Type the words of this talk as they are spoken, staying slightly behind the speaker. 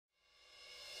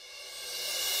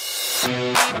Hi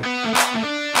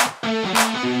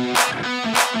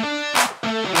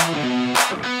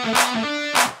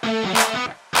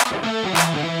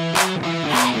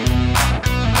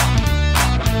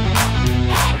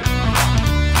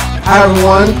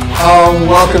everyone,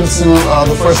 welcome to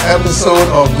the first episode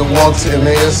of the Walk to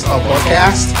Emmaus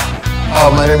Podcast.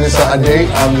 My name is Ade,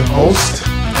 I'm the host,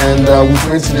 and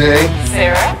with me today,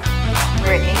 Sarah,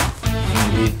 Brittany,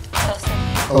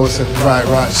 Wilson.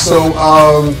 Right. So,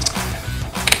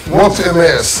 Walk to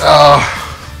Emmaus.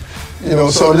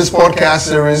 So in this podcast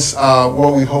series,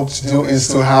 what we hope to do is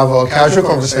to have casual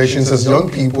conversations as young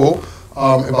people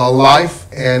about life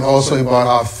and also about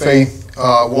our faith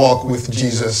walk with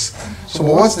Jesus. So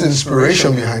what's the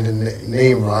inspiration behind the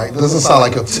name, right? It doesn't sound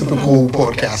like a typical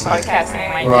podcast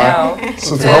name, I right? know.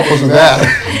 So to help us with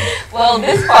that. Well,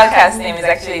 this podcast name is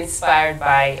actually inspired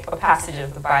by a passage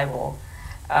of the Bible.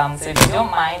 So if you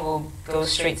don't mind, we'll go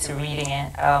straight to reading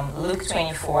it. Luke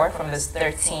 24 from verse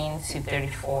 13 to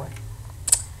 34.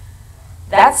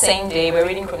 That same day, we're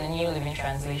reading from the New Living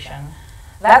Translation.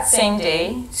 That same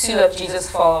day, 2 of Jesus'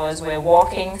 followers were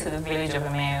walking to the village of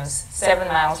Emmaus, 7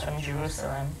 miles from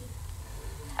Jerusalem.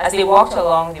 As they walked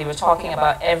along, they were talking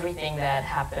about everything that had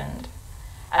happened.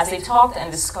 As they talked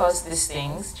and discussed these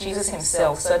things, Jesus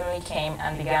himself suddenly came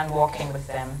and began walking with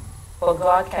them, but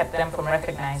God kept them from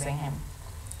recognizing him.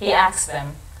 He asked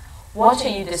them, "What are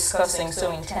you discussing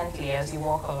so intently as you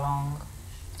walk along?"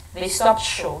 They stopped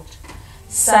short,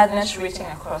 sadness written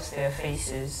across their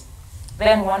faces.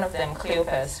 Then one of them,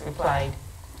 Cleopas, replied,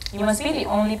 "You must be the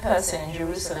only person in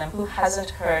Jerusalem who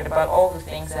hasn't heard about all the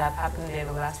things that have happened there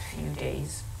the last few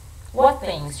days." "What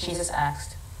things?" Jesus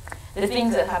asked. "The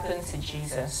things that happened to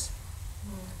Jesus,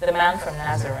 the man from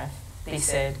Nazareth," they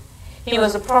said. "He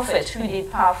was a prophet who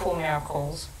did powerful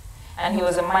miracles, and he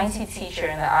was a mighty teacher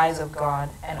in the eyes of God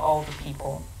and all the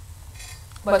people.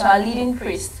 But our leading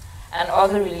priests and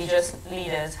other religious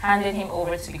leaders handed him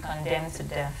over to be condemned to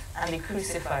death, and they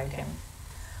crucified him.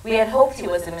 We had hoped he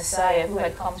was the Messiah who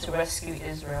had come to rescue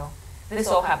Israel. This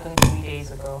all happened 3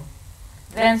 days ago.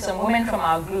 Then some women from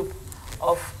our group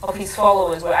of his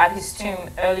followers were at his tomb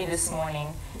early this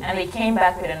morning, and they came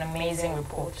back with an amazing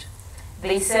report.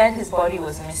 They said his body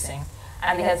was missing,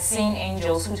 and they had seen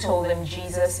angels who told them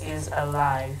Jesus is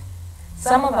alive.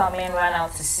 Some of our men ran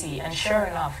out to see, and sure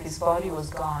enough, his body was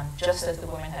gone, just as the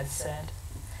women had said.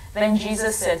 Then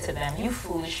Jesus said to them, 'You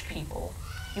foolish people,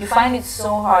 you find it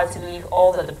so hard to believe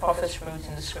all that the prophets wrote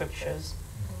in the scriptures.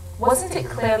 Wasn't it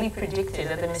clearly predicted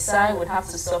that the Messiah would have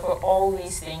to suffer all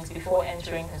these things before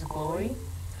entering his glory?'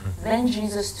 Then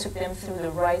Jesus took them through the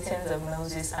writings of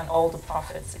Moses and all the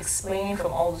prophets, explaining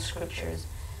from all the scriptures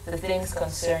the things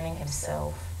concerning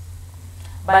himself.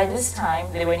 By this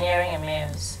time, they were nearing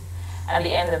Emmaus, at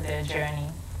the end of their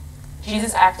journey.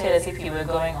 Jesus acted as if he were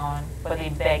going on, but they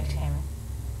begged him,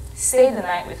 'Stay the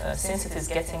night with us, since it is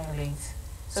getting late.'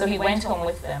 So he went home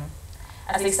with them.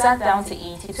 As they sat down to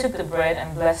eat, he took the bread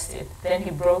and blessed it. Then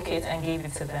he broke it and gave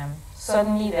it to them.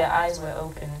 Suddenly their eyes were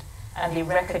opened, and they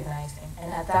recognized him,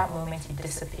 and at that moment he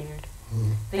disappeared.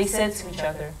 They said to each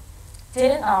other,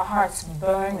 'Didn't our hearts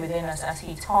burn within us as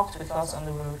he talked with us on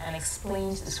the road and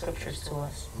explained the scriptures to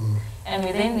us?' And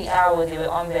within the hour they were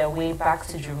on their way back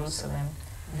to Jerusalem.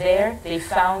 There they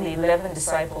found the 11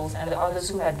 disciples and the others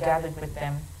who had gathered with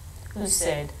them, who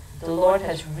said, 'The Lord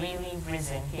has really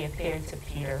risen.' He appeared to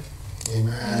Peter."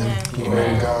 Amen. Glory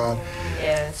to God.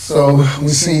 Yes. So we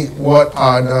see what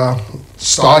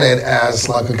started as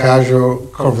like a casual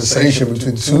conversation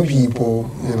between two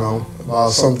people,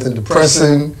 about something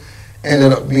depressing,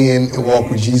 ended up being a walk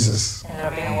with Jesus. Ended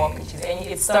up being a walk with Jesus. And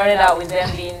it started out with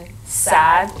them being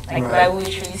sad, like the Bible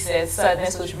literally says,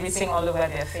 sadness was written all over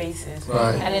their faces.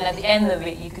 Right. And then at the end of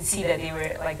it, you could see that they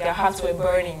were, like, their hearts were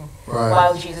burning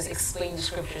while Jesus explained the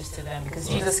scriptures to them, because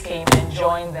Jesus came and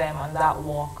joined them on that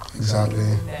walk. Exactly.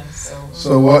 With them,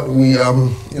 so what we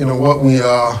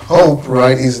hope,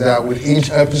 right, is that with each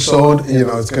episode,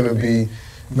 it's going to be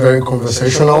very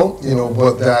conversational,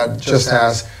 but that just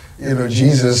as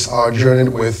Jesus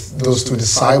journeyed with those 2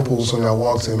 disciples on their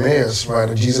walk to Emmaus, right?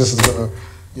 And Jesus is going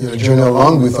to journey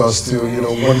along with us to,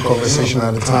 one conversation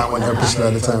at a time, one episode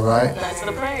at a time, right? That's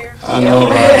the prayer. I know,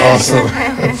 right? Awesome.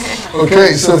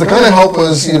 Okay, so to kind of help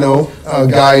us,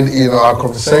 guide, our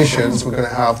conversations, we're going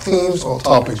to have themes or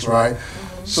topics, right?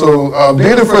 So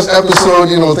being the first episode,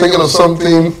 thinking of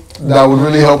something that would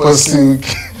really help us to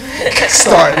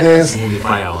start this.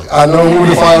 I know, move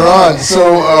the fire on.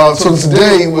 So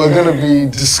today we're going to be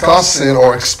discussing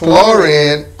or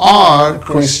exploring, are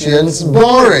Christians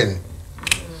boring?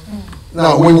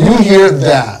 Now, when you hear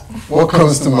that, what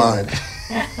comes to mind?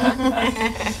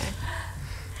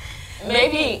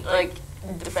 maybe like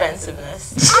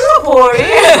defensiveness. I'm not boring.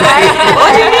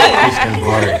 What do you mean?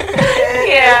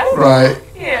 Yeah. Right.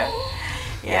 Yeah.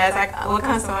 Yeah, it's like what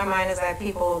comes to my mind is that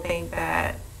people think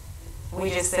that we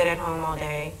just sit at home all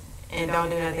day and don't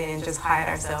do nothing and just hide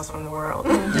ourselves from the world.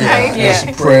 Yeah.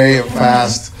 Just pray and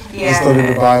fast and study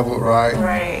the Bible, right?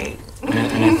 Right.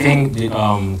 And I think the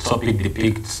topic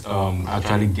depicts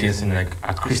actually guessing like,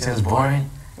 are Christians boring?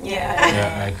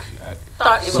 Yeah.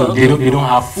 So they don't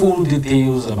have full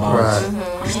details about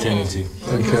Christianity.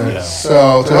 Okay. Yeah.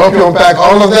 So to help you unpack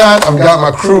all of that, I've got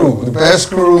my crew, the best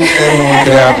crew anyone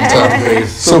could have in town.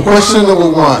 So question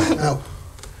number one. Now,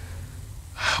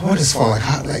 what is fun?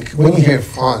 Like when you hear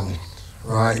fun,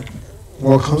 right?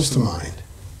 What comes to mind?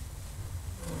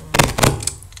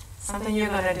 Something you're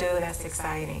gonna do that's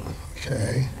exciting.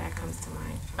 Okay. That comes to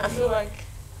mind. I feel like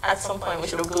at some point we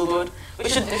should have Googled. We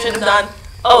should have done.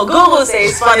 Oh, Google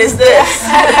says fun is this.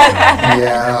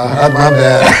 Yeah, my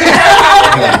bad.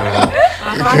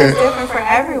 Fun is different for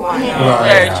everyone. Right.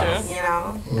 Very true. You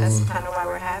know, that's kind of why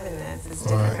we're having this. It's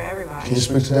different for everybody. Can you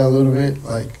speak to that a little bit?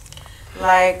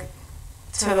 Like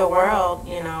to the world,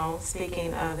 you know,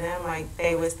 speaking of them, like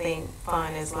they would think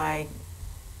fun is like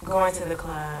going to the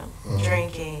club,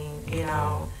 drinking, you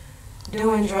know,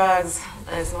 doing drugs,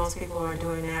 as most people are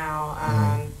doing now.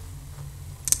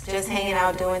 Just hanging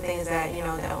out, doing things that, you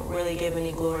know, don't really give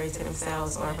any glory to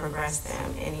themselves or progress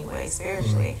them anyway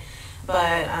spiritually.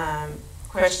 But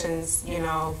Christians, you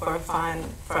know, for fun,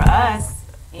 for us,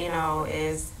 you know,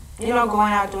 is, you know,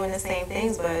 going out doing the same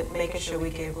things, but making sure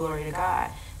we give glory to God,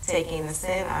 taking the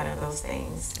sin out of those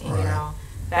things, you know.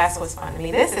 That's what's fun to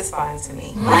me. This is fun to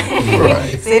me.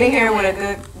 Sitting here with a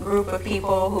good group of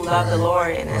people who love the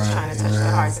Lord and is trying to touch the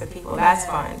hearts of people, that's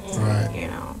fun to me, you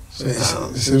know. So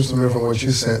it seems to me from what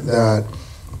you said that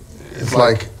it's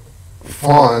like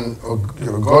fun, or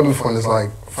godly fun is like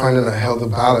finding a healthy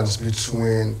balance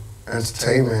between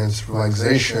entertainment,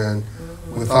 relaxation,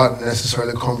 without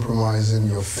necessarily compromising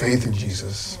your faith in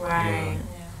Jesus. Right.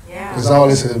 Yeah. Is that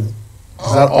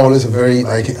always a very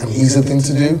like an easy thing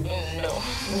to do?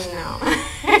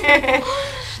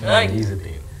 Like,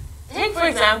 take for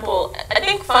example, I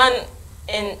think fun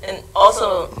and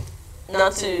also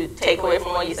not to take away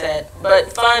from what you said,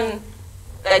 but fun,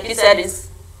 like you said, is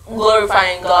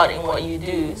glorifying God in what you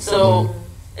do. So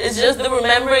it's just the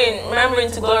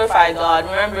remembering to glorify God,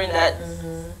 remembering that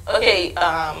okay,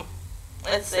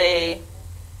 let's say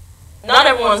not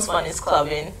everyone's fun is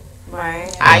clubbing.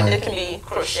 Right. It can be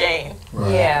crocheting.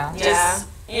 Right. Yeah. Just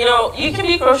you know, you can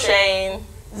be crocheting,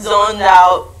 zoned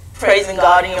out, praising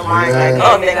God in your mind, like,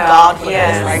 oh, thank God for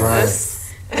this. Like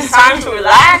this. It's time to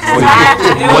relax. It's time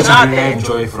to do what nothing. you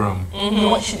enjoy from?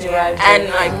 What you derive And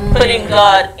like putting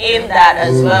God in that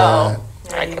as well.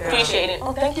 Like appreciating,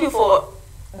 oh, thank you for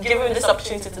giving me this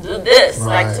opportunity to do this.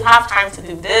 Like to have time to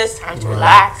do this, time to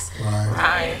relax.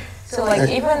 Time. So like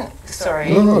even, sorry.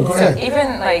 No, go ahead. So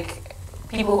even like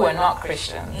people who are not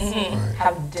Christians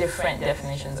have different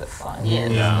definitions of fun.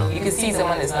 Yeah. You can see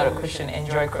someone that's not a Christian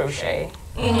enjoy crochet.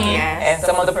 Yes. And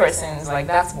some other person's like,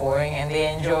 that's boring, and they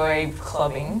enjoy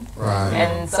clubbing. Right.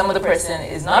 And some other person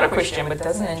is not a Christian but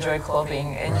doesn't enjoy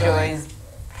clubbing, enjoys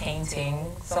painting,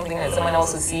 something that someone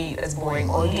else would see as boring,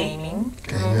 or gaming,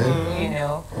 you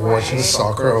know. Watching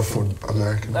soccer or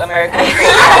American. That's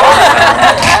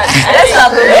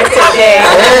not good today.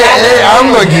 Hey,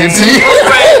 I'm not guilty.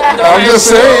 I'm just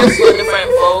saying. For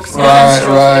different folks.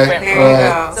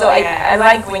 Right. So I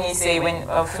like when you say, when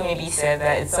Fumibi said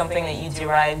that it's something that you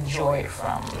derive joy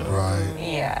from. Right.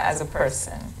 Yeah, as a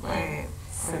person. Right.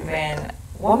 So then,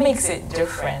 what makes it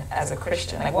different as a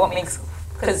Christian? Like, what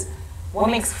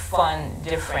makes fun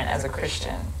different as a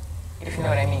Christian? If you know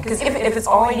what I mean. Because if it's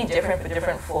already different for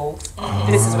different folks,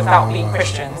 this is without being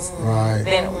Christians,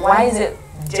 then why is it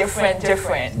different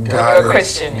when you're a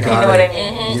Christian? If you know what I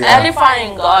mean.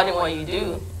 Edifying God in what you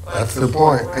do. That's the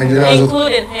point. And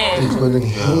including Him. Including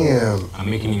Him. I'm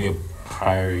making it a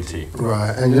priority.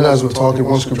 Right. And as we're talking,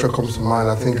 one scripture comes to mind.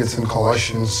 I think it's in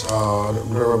Colossians,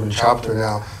 the chapter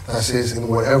now, that says, in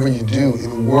whatever you do,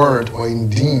 in word or in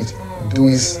deed, do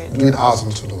it as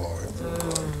unto the Lord.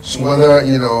 So whether,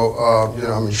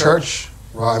 I'm in church,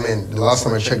 right? I mean, the last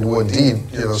time I checked, the word deed,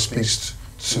 speaks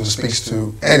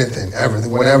to anything,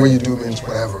 everything. Whatever you do means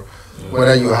whatever.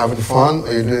 Whether you're having fun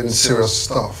or you're doing serious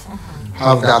stuff.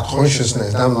 Have that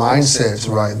consciousness, that mindset,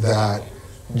 right, that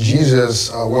Jesus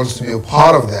wants to be a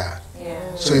part of that.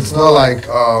 Yeah. So it's not like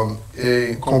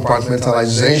a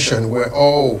compartmentalization where,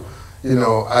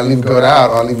 I leave God out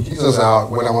or I leave Jesus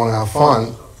out when I want to have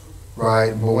fun.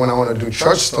 Right, but when I want to do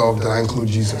church stuff, then I include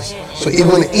Jesus. So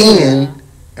even in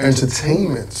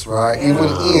entertainments, right? Even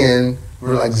in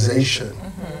relaxation.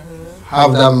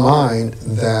 Have that mind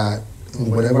that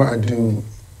whatever I do,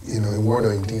 in word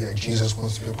or in deed, that Jesus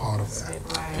wants to be a part of that.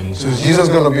 Right. So is Jesus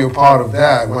going to be a part of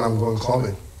that when I'm going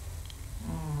clubbing?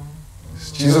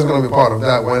 Is Jesus going to be a part of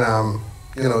that when I'm,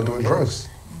 doing drugs?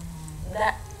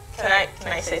 Can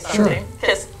I say something?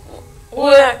 Because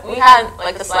we had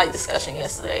like a slight discussion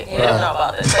yesterday. You didn't know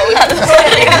about this, so we had a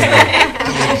discussion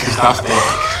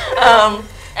yesterday.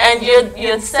 And you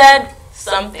had said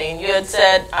something. You had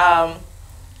said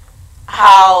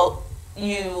how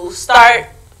you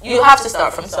have to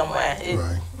start from somewhere.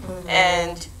 Right.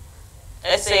 And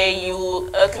let's say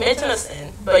you are committing a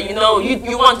sin, but you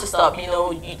want to stop.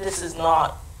 This is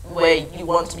not where you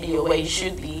want to be or where you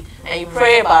should be, and you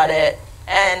pray about it,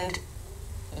 and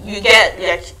you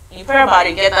pray about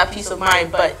it, get that peace of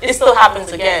mind, but it still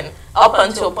happens again up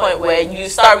until a point where you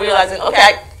start realizing,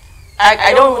 okay,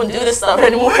 I don't even do this stuff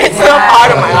anymore. It's not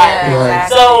part of my life. Right.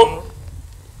 So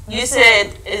you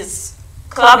said, does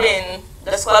clubbing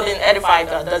edify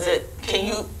God?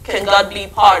 Can God be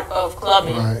part of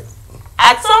clubbing? Right.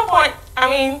 At some point,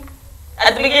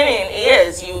 at the beginning, it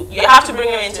is. You have to bring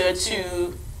him into it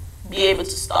to be able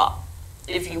to stop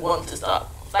if you want to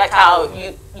stop. Like how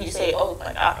you say, oh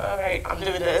my God, all right, I'm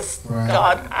doing this. Right.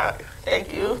 God,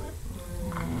 thank you.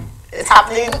 It's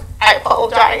happening. I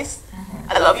apologize.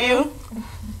 I love you.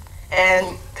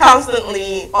 And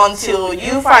constantly until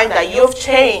you find that you've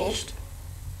changed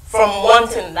from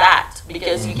wanting that,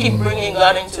 because you keep bringing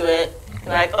God into it.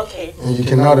 Like, okay. And you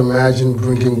cannot imagine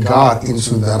bringing God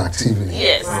into that activity.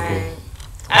 Yes. Right.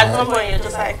 At some point, you're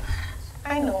just like,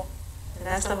 I know. And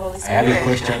that's the Holy I have a Spirit.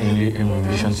 question in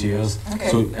relation to yours. Okay.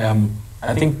 So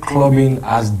I think clubbing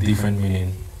has different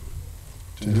meaning.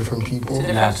 To different people. To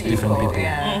Yeah, different to different people, people.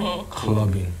 yeah.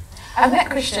 Clubbing. I've met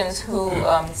Christians who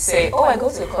say, oh, I go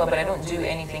to the club, but I don't do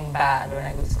anything bad when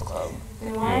I go to the club.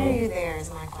 Then why are you there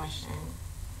is my question.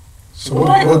 So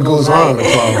what goes on in the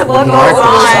club? What My goes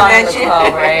question. on? in the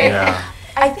club, right? Yeah.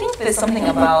 I think there's something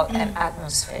about an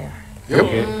atmosphere. Yep.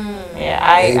 Yeah,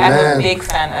 I'm Amen. a big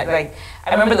fan.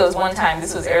 I remember there was one time,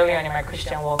 this was earlier on in my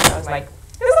Christian walk, I was like,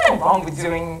 there's nothing wrong with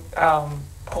doing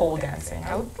pole dancing.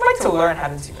 I would like to learn how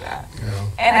to do that. Yeah.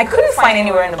 And I couldn't find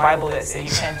anywhere in the Bible that said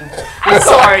you can't do pole. I'm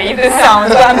sorry if this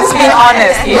sounds, but I'm just being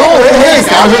honest here. No, it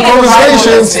is. Casual Nothing in the Bible that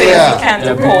conversations. says Yeah. you can't do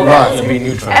Yeah, pole right. dancing. Be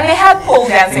neutral. And they had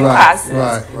pole dancing classes.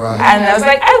 Right. And I was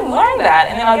like, I learned that,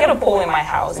 and then I'll get a pole in my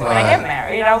house. And when I get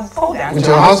married, I'll pole dance With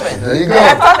with your my husband. There you And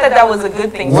I go. thought that was a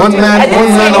good thing One to do. man- I didn't one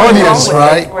see man anything audience, wrong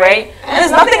with right? it, right? And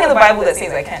there's nothing in the Bible that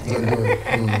says I can't do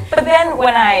that. But then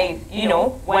when I,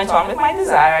 went on with my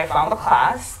desire, I found a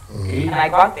class, and I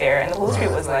got there, and the Holy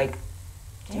Spirit was like,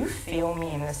 do you feel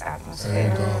me in this There you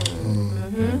atmosphere?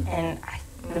 go. And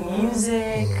the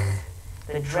music,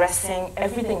 the dressing,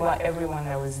 everything about everyone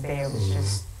that was there was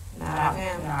just Not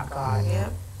him. not God.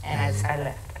 Yep. And I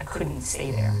left. I couldn't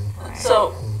stay there.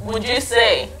 So, would you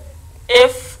say,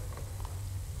 if,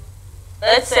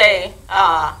 let's say,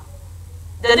 I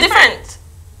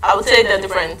would say the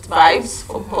different vibes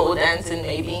for pole dancing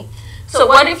maybe. So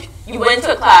what if you went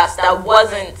to a class that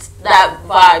wasn't that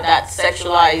vibe, that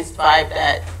sexualized vibe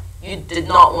that you did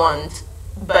not want,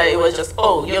 but it was just,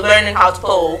 oh, you're learning how to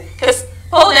pole? Because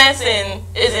pole dancing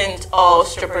isn't all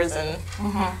strippers and,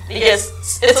 because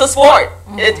it's a sport.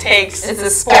 It takes... It's a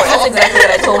sport. That's exactly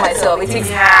what I told myself. It takes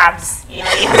abs. You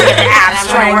have to get abs.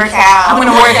 I'm gonna work out. I'm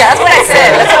gonna work out. That's what I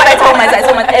said. That's what I told myself. I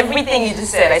told myself everything you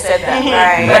just said. I said that.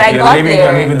 Right. But I got You're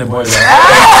there. leaving the boy there.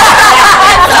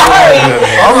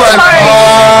 I'm like,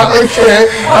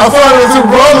 okay. I thought it was two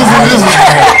brothers in this.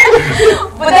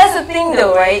 But that's the thing,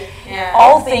 though, right? Yeah.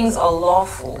 All things are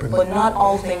lawful, but not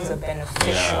all things are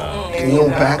beneficial. Can you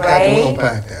unpack that? Can you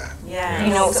unpack that?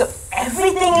 Yeah. So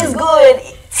everything is good.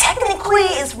 Technically,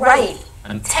 it's right.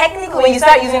 And- Technically, when you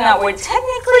start using that word,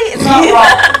 technically, it's not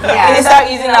wrong. When you start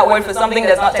using that word for something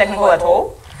that's not technical at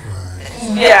all,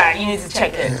 yeah, you need to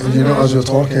check it. And as you're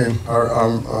talking,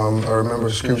 I remember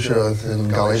scripture in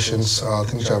Galatians, I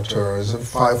think chapter, is it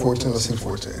 5:14 or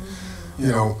 6:14?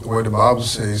 Where the Bible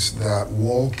says that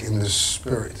walk in the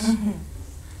Spirit,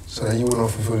 so that you will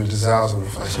not fulfill the desires of the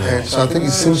flesh. And so I think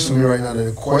it seems to me right now that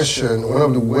the question, one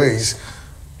of the ways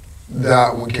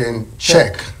that we can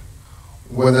check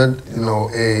whether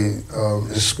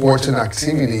a sporting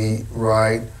activity,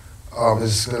 right,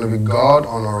 is going to be God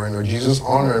honoring or Jesus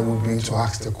honoring, would be to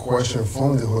ask the question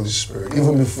from the Holy Spirit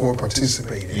even before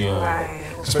participating. Yeah. Right.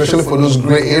 Especially for those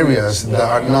gray areas that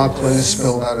are not clearly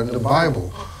spelled out in the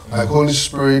Bible, like Holy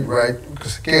Spirit, right?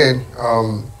 Because again,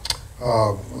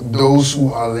 those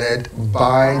who are led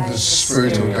by the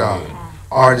Spirit of God,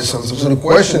 artists and stuff. So the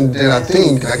question then I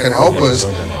think that can help us,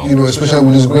 especially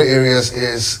with these gray areas,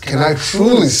 is can I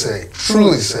truly say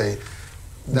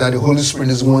that the Holy Spirit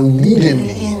is the one leading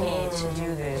me?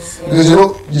 Because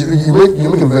you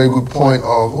make a very good point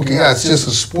of, okay, yeah, it's just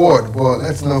a sport, but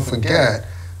let's not forget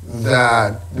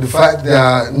that the fact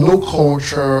that no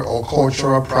culture or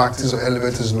cultural practice or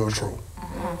element is neutral.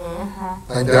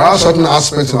 Like there are certain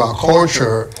aspects of our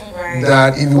culture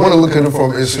that if you want to look at it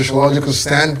from a sociological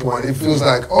standpoint, it feels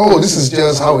like, oh, this is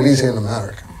just how it is here in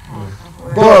America.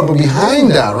 But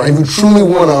behind that, right, if you truly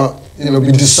want to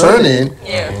be discerning,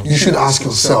 you should ask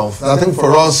yourself. I think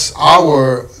for us,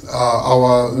 our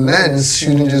lens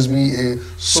shouldn't just be a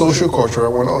social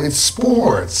cultural one. It's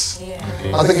sports.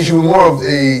 I think it should be more of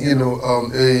a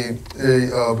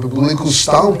biblical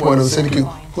standpoint of saying, okay,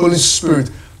 Holy Spirit,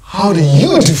 how do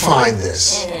you define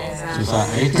this?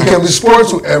 It can be sport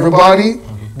to everybody,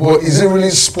 but is it really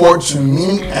sport to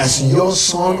me as your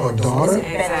son or daughter?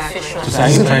 So are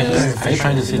you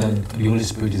trying to say that the Holy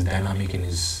Spirit is dynamic in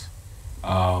his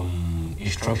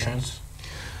instructions?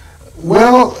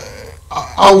 Well,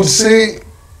 I would say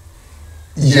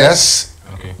yes,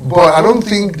 but I don't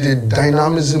think the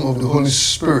dynamism of the Holy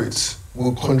Spirit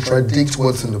will contradict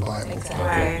what's in the Bible.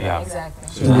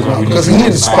 Exactly. Because he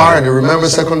inspired it. Remember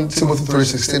 2 Timothy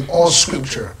 3:16, all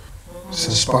scripture is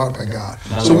inspired by God.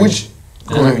 So which...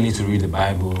 we need to read the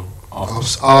Bible often.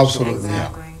 Absolutely.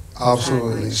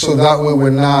 Absolutely. So that way we're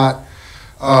not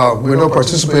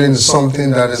participating in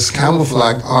something that is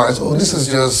camouflaged as, oh, this is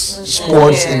just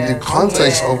sports in the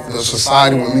context of the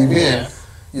society we live in.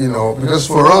 Because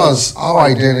for us, our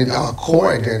identity, our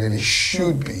core identity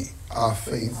should be our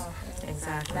faith.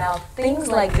 Now, things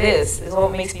like this is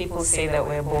what makes people say that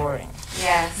we're boring.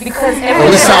 Yes. Because Are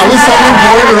we sounding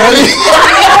boring already?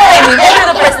 Every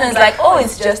other person is like, oh,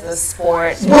 it's just a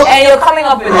sport. And you're coming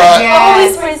up with like, the Holy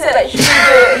Spirit said I should do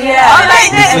it. I'm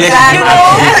like this,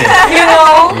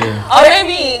 Or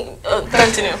maybe,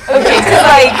 continue. Okay, because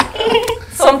like,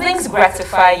 some things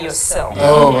gratify yourself.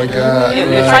 Oh my God.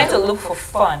 You're trying to look for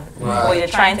fun, or you're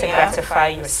trying to gratify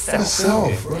yourself.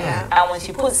 And once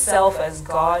you put self as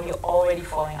God, you're already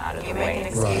falling out of the way. You're making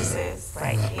excuses.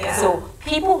 Right. So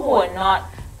people who are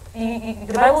not,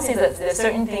 the Bible says that there are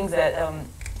certain things that,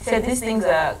 said these things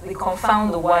they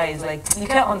confound the wise. Like you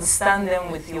can't understand them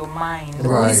with your mind. The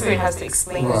Holy Spirit has to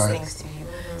explain these things to you.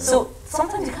 So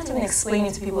sometimes you can't even explain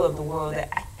it to people of the world that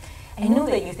I know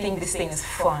that you think this thing is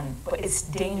fun, but it's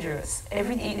dangerous.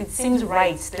 It seems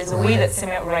right. There's a way that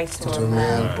seems right to a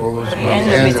man, but the end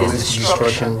of it is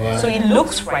destruction. So it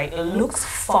looks right, it looks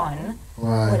fun,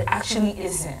 but it actually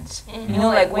isn't.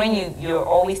 Like when you're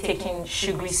always taking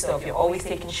sugary stuff, Oh my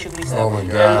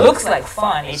God. It looks like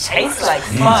fun, it tastes like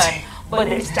fun, but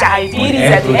there's diabetes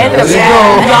at the end of it.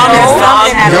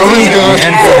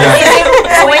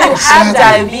 So when you have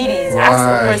diabetes, ask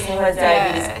the person who has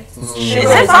diabetes.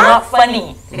 Sugar is not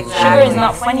funny. Sugar is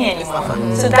not funny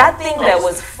anymore. So that thing that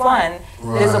was fun,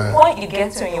 there's a point you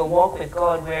get to in your walk with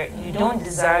God where you don't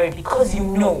desire it because you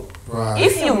know.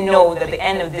 If you know that the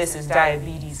end of this is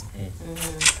diabetes,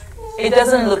 it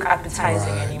doesn't look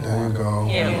appetizing anymore.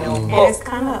 There you go. But It's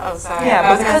kind of,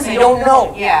 but because you don't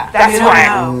know. That's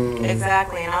why.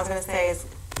 Exactly. And I was going to say,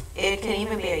 it can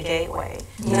even be a gateway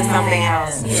to something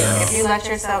else. If you let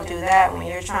yourself do that when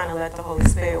you're trying to let the Holy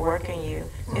Spirit work in you,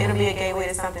 it'll be a gateway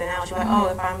to something else. You're like, oh,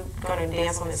 if I'm going to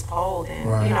dance on this pole, then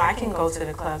I can go to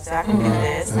the club, so I can do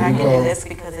this. I can do this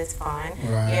because it's fun.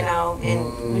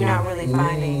 And you're not really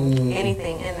finding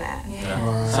anything in that.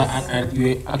 So, and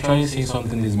you actually saying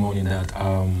something this morning that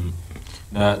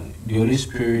that the Holy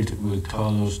Spirit will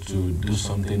tell us to do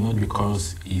something not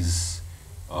because it's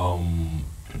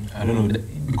I don't know,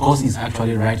 because it's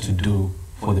actually right to do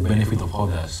for the benefit of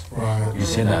others. You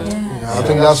say that. I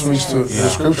think that's reached to the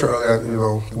scripture,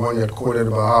 the one you had quoted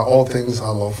about how all things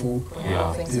are lawful.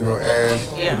 But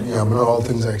not all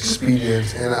things are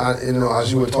expedient. And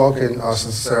as you were talking,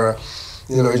 Sister Sarah,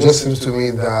 it just seems to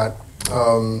me that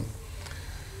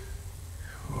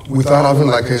without having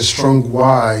like a strong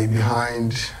why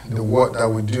behind the work that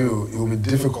we do, it will be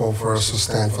difficult for us to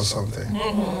stand for something.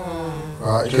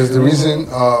 Because the reason,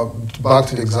 back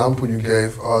to the example you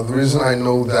gave, the reason I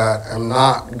know that I'm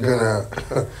not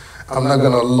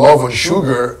gonna love on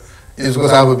sugar is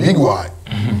because I have a big why.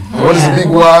 What is the big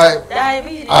why?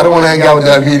 Diabetes. I don't want to hang out with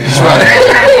diabetes,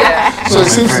 right? So it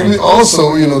seems to me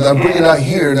also, that bringing out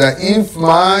here that if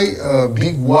my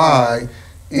big why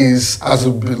is, as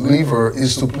a believer,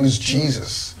 is to please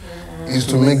Jesus, is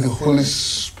to make the Holy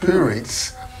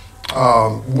Spirit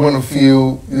want to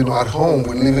feel, at home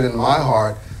with living in my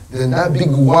heart, then that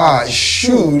big why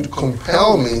should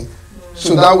compel me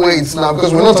So that way it's not,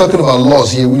 because we're not talking about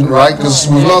laws here, right? Because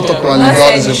we're not talking about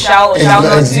legalism. Shall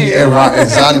not do. Yeah, right,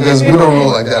 exactly, because we don't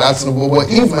roll like that. That's no. But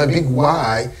if my big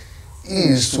why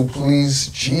is to please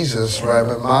Jesus, right,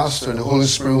 my master, the Holy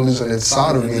Spirit who lives on the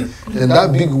inside of me, then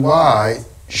that big why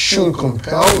should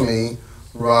compel me,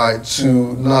 right,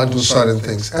 to not do certain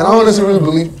things. And I honestly really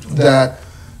believe that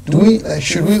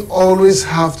should we always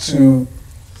have to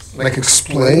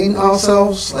explain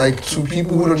ourselves to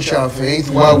people who don't share faith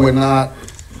why we're not,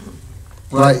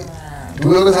 right? Do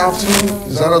we always have to?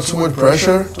 Is that not too much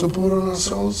pressure to put on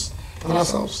ourselves?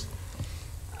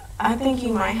 I think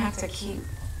you might have to keep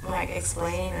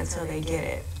explaining until they get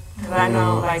it. Because I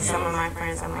know some of my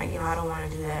friends, I'm I don't want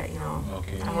to do that,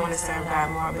 I want to serve God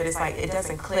more, but it's it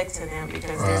doesn't click to them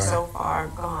because they're so far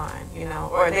gone,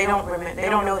 or they don't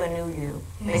know the new you.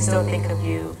 They still think of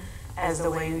you as the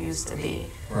way you used to be.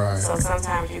 Right. So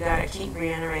sometimes you got to keep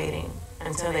reiterating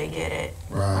until they get it.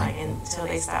 Right. Until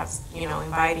they stop,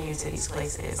 inviting you to these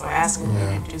places or asking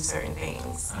you to do certain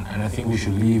things. And I think we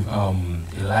should live a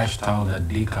lifestyle that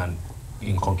they can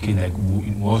inculcate,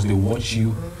 once they watch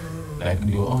you,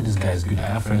 this guy is good. I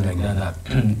have friends like that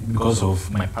because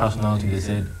of my personality, they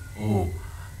said,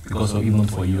 because of even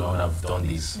for you, I would have done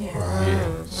this. Yeah. Right.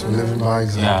 Yeah. So living by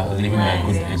example. Yeah, living by a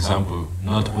good example,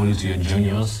 not only to your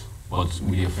juniors, but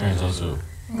with your friends also.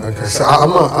 Okay, so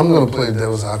I'm gonna play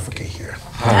devil's advocate here.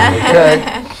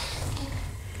 Okay.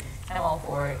 I'm all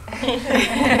for it.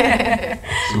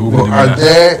 So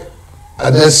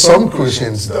Are there some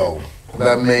Christians though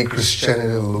that make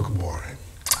Christianity look boring?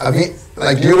 I mean,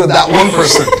 you know that one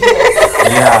person.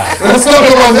 Yeah. Let's talk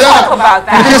about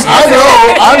that. Because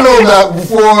I know that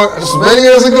before, many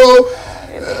years ago,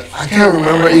 I can't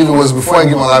remember if it was before I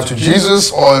gave my life to Jesus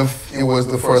or if it was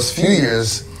the first few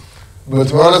years. But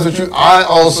to be honest with you, I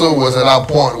also was at that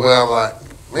point where I'm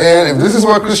man, if this is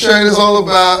what Christianity is all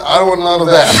about, I don't want none of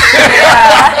that.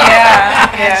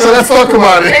 Yeah. So let's talk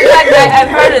about it. In fact, I've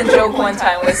heard a joke one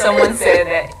time where someone said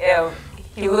that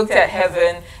he looked at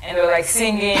heaven and they were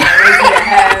singing and raising their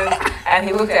hands, and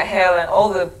he looked at hell and all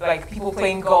the people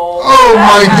playing golf. Oh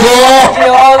my God!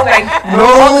 All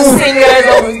the singers,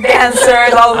 all the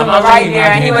dancers, all of them are right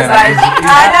there, and he was I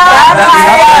know,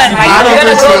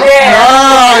 that's fun.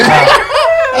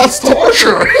 That's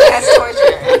torture. That's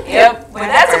torture. Yep, but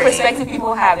that's a perspective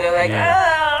people have.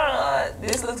 They're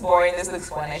this looks boring, this looks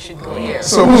fun, I should go here.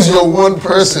 So who's your one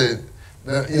person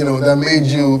that that made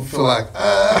you feel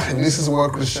this is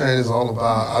what Christianity is all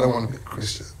about? I don't want to be a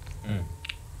Christian.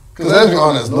 Because let's be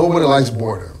honest, nobody likes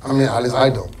boredom. I mean, at least I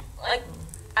don't.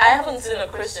 I haven't seen a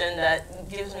Christian that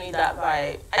gives me that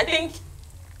vibe. I think,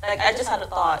 I just had a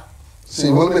thought. So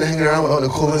you want me to hang around with all the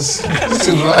coolest?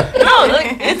 No,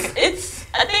 it's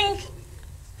I think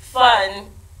fun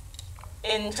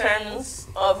in terms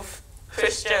of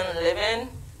Christian living.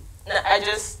 It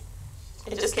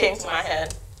just came to my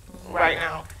head right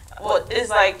now. What is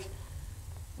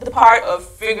the part of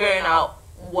figuring out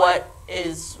what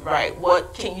is right?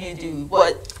 What can you do?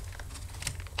 What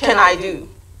can I do?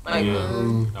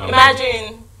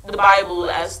 Imagine the Bible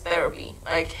as therapy.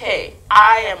 Hey,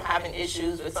 I am having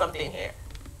issues with something here.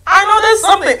 I know there's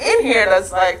something in here that's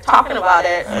talking about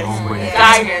it,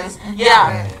 guidance.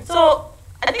 Yeah. So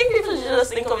I think people should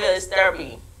just think of it as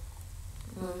therapy.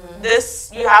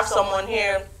 You have someone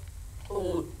here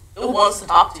who wants to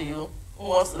talk to you, who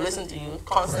wants to listen to you,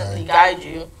 constantly guide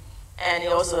you, and he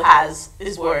also has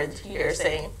his word here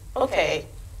saying, okay,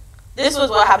 this was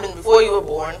what happened before you were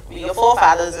born, with your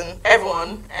forefathers and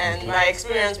everyone, and my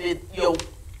experience with your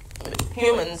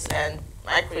humans and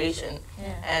my creation,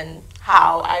 and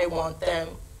how I want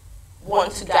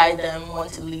to guide them,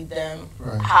 want to lead them,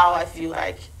 how I feel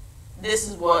this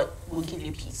is what will give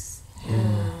you peace,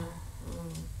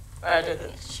 rather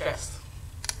than stress.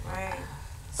 Right.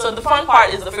 So the fun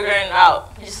part is the figuring it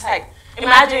out. Just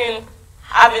imagine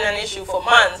having an issue for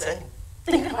months and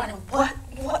thinking about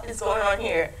what is going on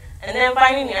here, and then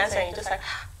finding the answer and you're just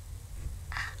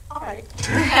all right.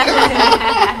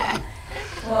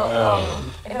 Well,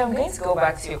 if I'm going to go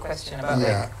back to your question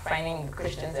about finding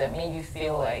Christians that made you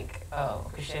feel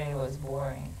Christianity was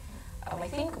boring, I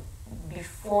think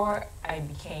before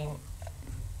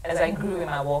as I grew in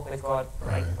my walk with God,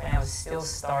 when I was still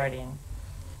starting,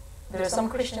 there are some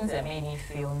Christians that made me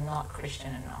feel not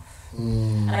Christian enough.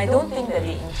 And I don't think that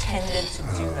they intended to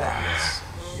do that.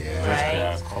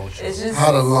 It's just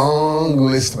had a long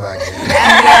list back then.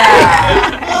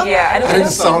 I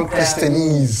didn't sound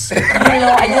Christianese.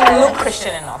 I didn't look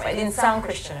Christian enough. I didn't sound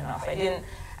Christian enough. I didn't,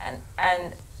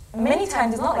 and many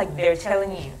times it's not like they're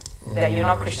telling you. that you're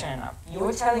not Christian enough.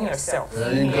 You're telling yourself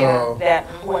There you go. that,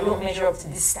 oh, I don't measure up to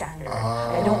this standard.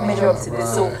 I don't measure up to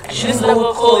this, so Right. I shouldn't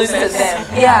go close to them.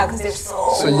 Yeah, because they're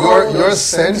so. So your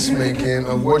sense making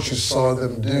of what you saw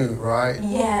them do, right?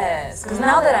 Yes, because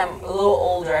now that I'm a little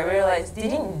older, I realize they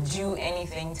didn't do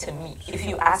anything to me. If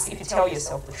you tell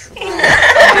yourself the truth, they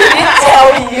didn't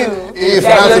tell you If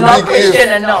that that's you're a not big Christian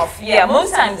if. enough. Yeah,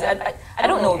 most times I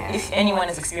don't know if anyone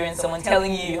has experienced someone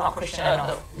telling you you're not Christian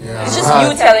enough. Yeah. It's just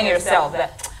you telling yourself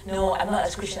that, no, I'm not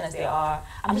as Christian as they are.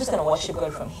 I'm just gonna worship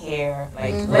God from here.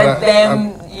 Like let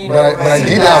them, But I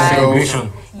did have those.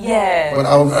 Celebration. Yeah. But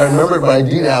I remember, but I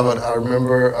did have it. I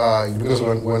remember because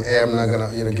when I'm not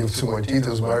gonna give too much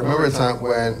details, but I remember a time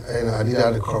when I did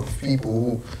have a crowd of people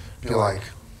who be like,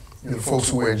 folks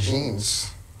who wear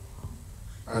jeans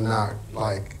are not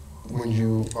like when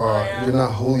you are you're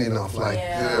not holy enough, like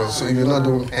so if you're not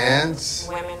doing pants.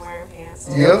 Women wearing pants.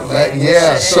 So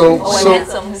I met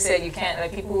someone who said you can't,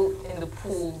 like people in the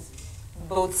pool,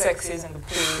 both sexes in the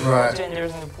pool, Right.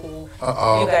 genders in the pool.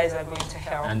 Uh-oh. You guys are going to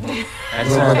hell. And But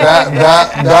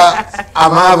that I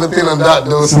might have a thing on that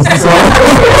though. So I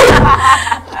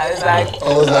was like,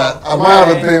 I might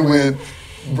have a thing with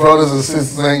brothers and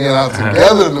sisters hanging out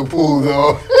together in the pool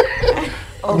though.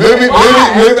 Maybe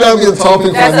that'll be a topic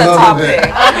for that's a another topic. day.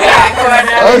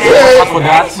 Okay. for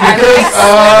that, Because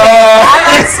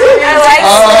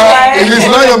if it's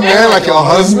not your man, like your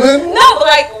husband. No,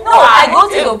 I go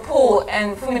to the pool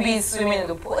and Fumi is swimming in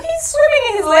the pool. He's swimming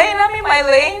in his lane, I'm in my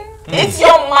lane. It's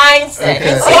your mindset.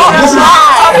 Okay. It's your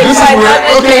mind. This is where.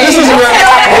 Hold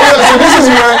on, so this is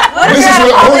where. Hold on,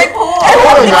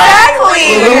 guys.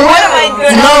 Exactly. What am I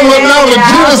doing? Now with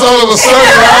Judas all of a sudden,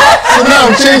 right? So now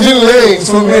I'm changing lanes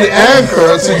from being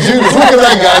Anchor to Judas. Look at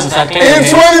that, guys. In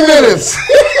 20 minutes.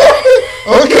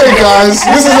 Okay, guys,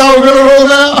 this is how we're gonna roll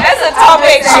now. That's a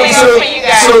topic coming up for you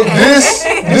guys. So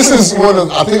this is one of,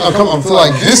 I think I feel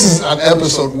like this is an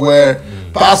episode where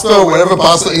Pastor, wherever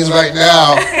Pastor is right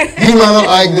now, he might not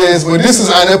like this, but this is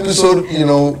an episode,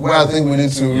 where I think we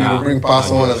need to bring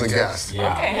Pastor on as a guest.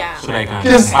 yeah. Okay. Yeah. So they can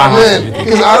Because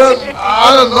I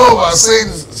don't know about saying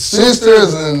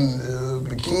sisters and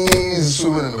bikinis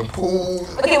swimming in the pool.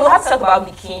 Okay, we'll have to talk about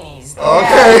bikinis.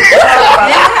 Okay.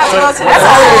 That's a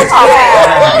whole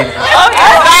topic.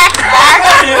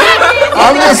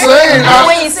 I'm just saying. And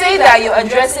when you say that, you're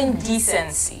addressing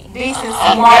decency. Decency.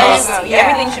 Modesty.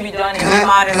 Everything should be done in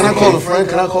Can I call a friend?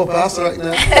 Can I call Pastor right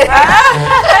now?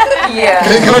 Yeah.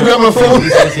 Can I grab my phone?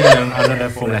 decency in another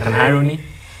form, like an irony.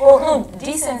 Well, no,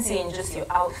 decency in just your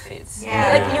outfits.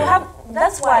 Yeah. Like you have.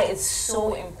 That's why it's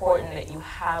so important that you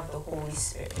have the Holy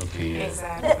Spirit. Okay.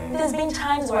 Exactly. There's been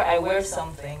times where I wear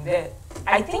something that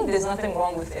I think there's nothing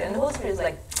wrong with it, and the Holy Spirit is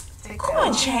like, come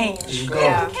on, change. You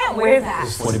can't wear that.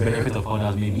 For the benefit of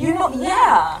others, maybe.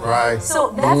 Yeah. Right.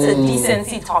 So that's a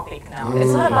decency topic now.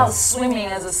 It's not about swimming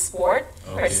as a sport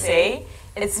per se.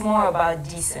 It's more about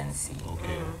decency.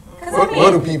 Okay. 'Cause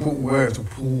What do people wear to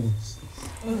pools?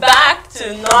 Back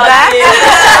to nothing.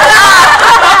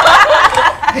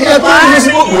 Hey, I thought this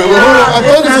was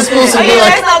supposed to be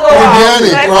like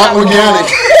organic, right? Organic.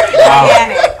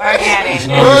 Organic.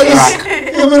 Well, just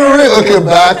give it a ring. Okay,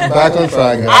 back on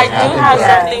track, guys. I do have Yeah.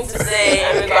 something to say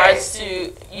in regards to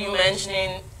you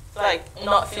mentioning like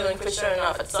not feeling Christian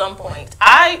enough at some point.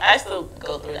 I still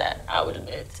go through that, I would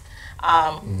admit.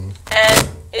 And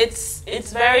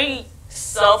it's very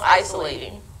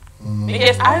self-isolating.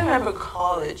 Because I remember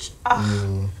college,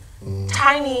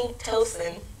 tiny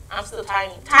Tosin, I'm still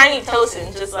tiny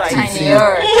Tosin, just like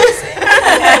Tinier.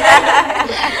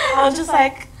 I was just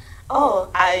like,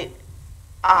 I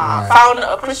found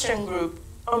a Christian group,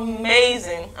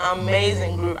 amazing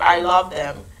group. I love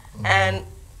them,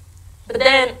 but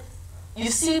then you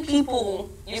see people,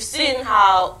 you've seen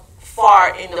how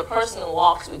far in the personal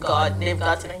walks with God they've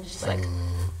gotten, and you're just like,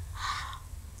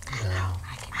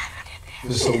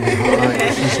 You're so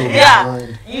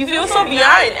behind. you feel so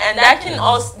behind, and that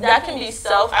can be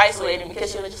self-isolating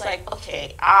because you're just like,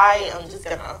 okay, I am just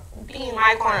gonna be in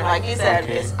my corner, like you said,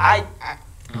 because I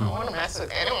don't want to mess with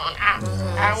anyone. I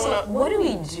don't So want to. what do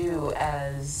we do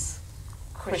as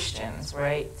Christians,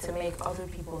 right, to make other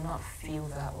people not feel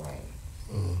that way?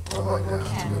 What That's a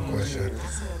can good we question. do?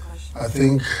 That's a good question. I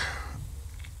think,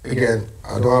 again,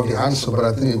 I don't have the answer, but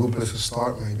I think a good place to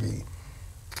start may be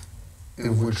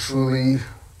if we truly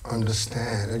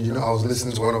understand. And I was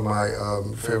listening to one of my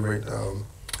favorite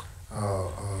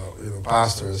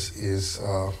pastors is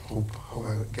who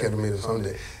I get to meet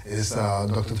someday is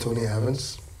Dr. Tony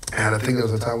Evans, and I think there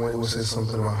was a time when he was saying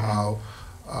something about how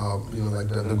like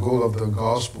the goal of the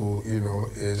gospel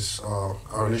is our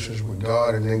relationship with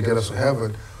God and then get us to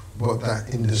heaven. but that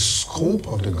in the scope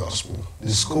of the gospel,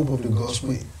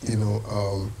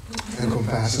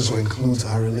 encompasses or includes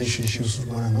our relationships with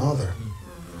one another.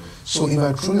 So if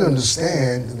I truly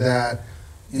understand that,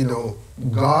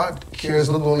 God cares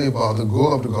not only about the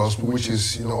goal of the gospel, which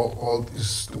is, all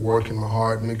is the work in my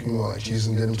heart, making me more like Jesus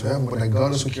and getting to heaven, but that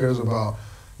God also cares about,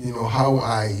 how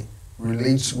I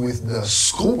relate with the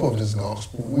scope of this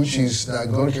gospel, which is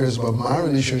that God cares about my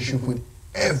relationship with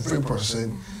every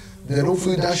person, then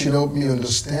hopefully that should help me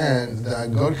understand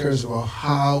that God cares about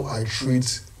how I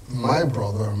treat my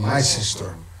brother, my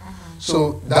sister.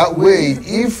 So that way,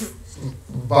 if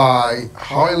by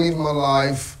how I live my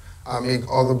life, I make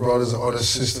other brothers and other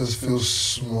sisters feel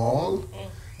small,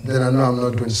 then I know I'm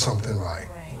not doing something right.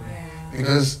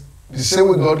 Because the same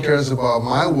way God cares about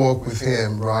my walk with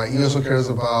Him, right? He also cares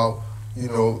about,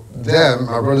 them,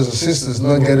 my brothers and sisters,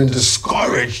 not getting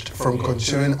discouraged from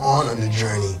continuing on the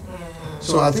journey.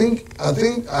 So I think,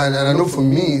 and I know for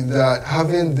me that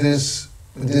having this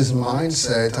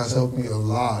mindset has helped me a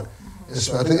lot.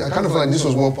 I kind of feel like this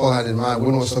was what Paul had in mind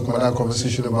when he was talking about that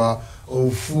conversation about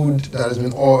food that has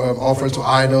been offered to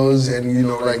idols, and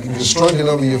like if you're strong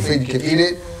enough in your faith, you can eat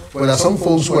it. But there are some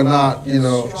folks who are not,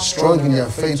 strong in their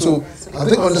faith. So I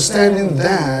think understanding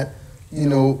that,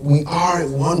 we are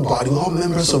one body, we're all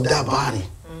members of that body,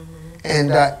 and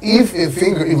that if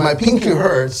my pinky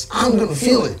hurts, I'm gonna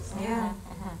feel it.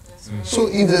 So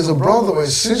if there's a brother or a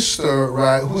sister,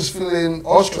 right, who's feeling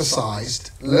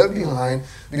ostracized, left behind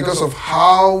because of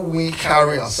how we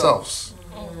carry ourselves,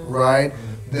 right,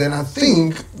 then I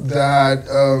think that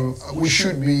we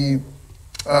should be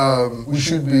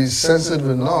sensitive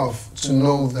enough to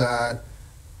know that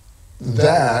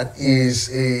that is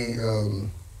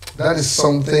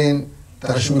something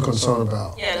that I should be concerned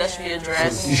about. Yeah, that should be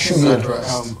addressed. It should be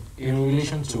addressed. In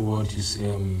relation to what you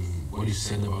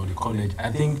said about the college,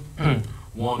 I think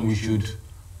one, we should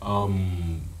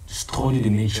study the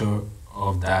nature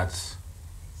of that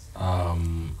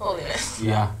holiness.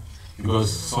 Yeah,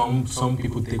 because some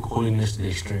people take holiness to the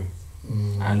extreme,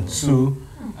 and two,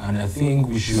 and I think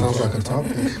we should. Sounds like a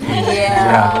topic.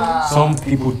 Yeah, some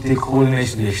people take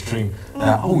holiness to the extreme.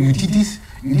 You did this.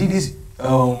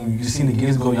 You sin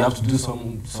against God. You have to do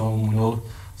some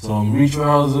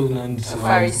rituals and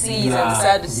Pharisees and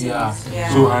Sadducees. Yeah.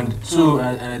 So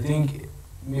and I think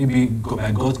maybe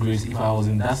by God's grace, if I was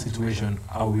in that situation,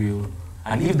 I will.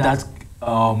 And if that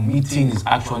meeting is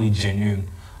actually genuine,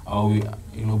 I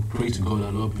will, pray to God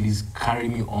that Lord, please carry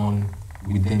me on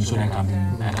with them so that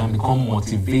I can become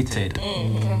motivated.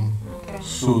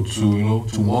 So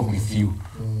to work with you,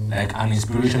 like an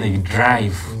inspiration, like a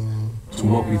drive to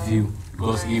work with you.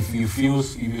 Because if you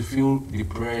feel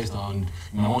depressed and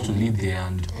you want to live there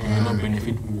and you may not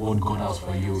benefit what God has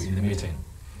for you in the meeting.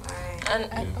 And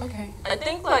I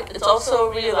think it's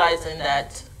also realizing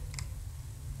that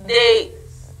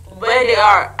where they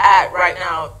are at right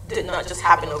now did not just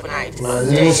happen overnight. Right,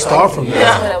 they didn't start from there.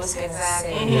 That's what I was going to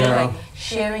say. Like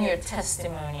sharing your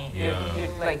testimony,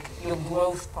 your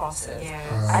growth process.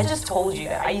 I just told you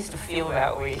that I used to feel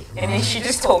that way, and then she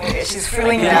just told me that she's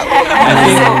feeling that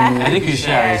way. I think you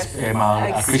share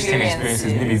our Christian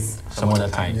experiences maybe some other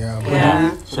time.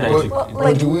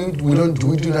 But do we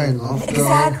do that enough?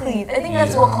 Exactly. I think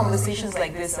that's what conversations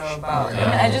like this are about.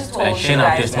 I just told you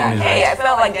guys that, hey, I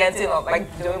felt like dancing, like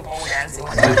doing pole dancing.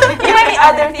 You might be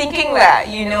out there thinking that,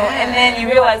 and then you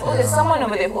realize, there's someone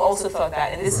over there who also thought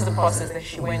that, and this is the process that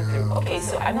she went through. Okay,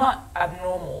 so I'm not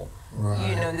abnormal.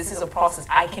 Right. This is a process.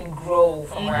 I can grow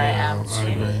from where I am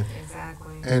too.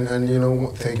 Exactly. And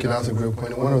thank you, that's a great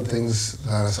point. One of the things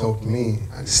that has helped me,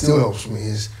 and still helps me,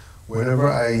 is whenever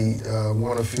I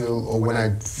want to feel, or when I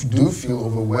do feel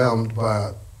overwhelmed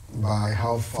by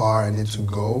how far I need to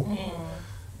go,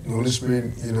 the Holy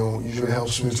Spirit, usually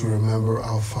helps me to remember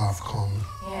how far I've come.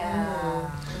 Yeah.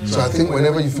 So I think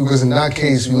whenever you feel, because in that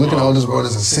case, you look at all these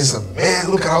brothers and sisters, man,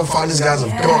 look at how far these guys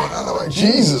have gone. And I'm like,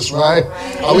 Jesus, right?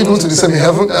 Are we going to the same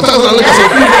heaven? At times I look at some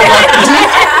people like,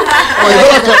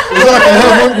 is that like a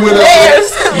heaven with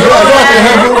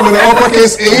an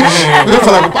uppercase H? Looking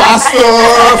for like a pastor,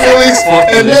 Felix.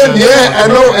 And then, I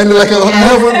know, and like a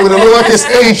heaven with a lowercase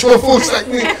H for folks like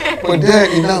me. But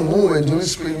then in that moment, the Holy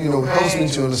Spirit, helps me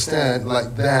to understand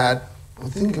like that.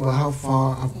 But think about how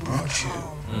far I've brought you.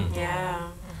 Yeah.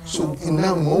 So in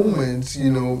that moment,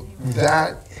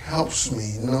 that helps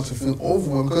me not to feel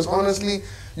overwhelmed. Because honestly,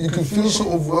 you can feel so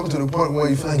overwhelmed to the point where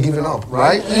you feel like giving up,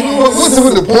 right? What's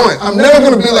even the point? I'm never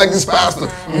going to be like this pastor.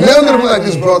 I'm never going to be like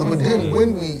this brother. But then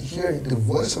when we hear the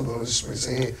voice of the Holy Spirit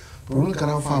say, hey, but look at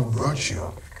how far I've brought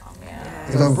you.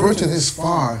 If I've brought you this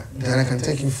far, then I can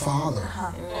take you farther.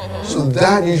 So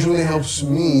that usually helps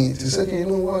me to say, okay, you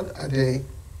know what, Ade,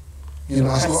 you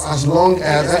know, as long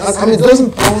as, I mean,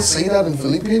 doesn't Paul say that in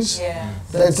Philippians? Yeah.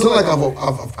 That it's not like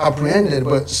I've apprehended,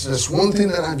 but there's one thing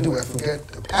that I do, I forget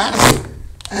the past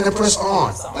and I press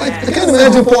on. Like, I can't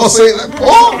imagine Paul saying that.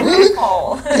 Paul, really?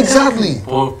 Paul. Exactly.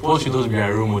 Paul should also be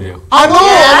a role model. I know,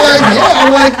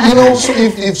 I'm like, you know,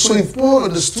 so if Paul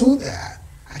understood that,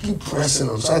 I keep pressing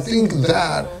on. So I think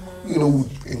that, you know,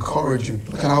 would encourage you.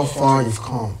 Look at how far you've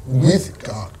come with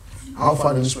God. How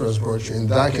far the Spirit has brought you, and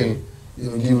that can, you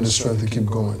know, give you the strength to keep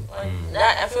going.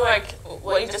 That, I feel like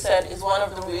what you just said is one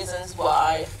of the reasons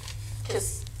why,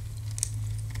 because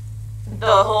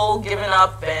the whole giving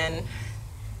up and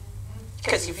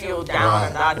because you feel down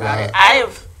and bad about it. I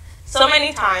have so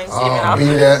many times given up.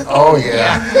 Oh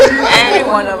yeah. Every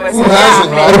one of us.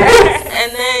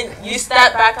 And then you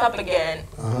start back up again.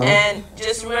 And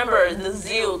just remember the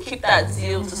zeal, keep that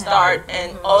zeal to start,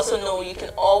 and also know you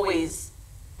can always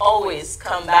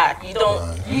come back. You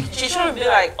don't, you shouldn't be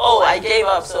like, oh, I gave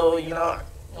up, so, you know,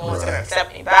 no one's going to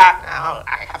accept me back now.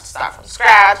 I have to start from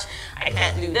scratch. I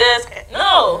can't do this.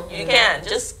 No, you can't.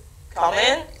 Just come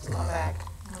in, come back.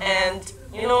 And,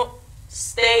 you know,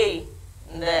 stay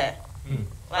there.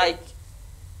 Like,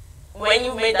 when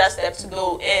you made that step to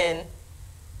go in,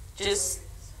 just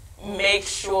make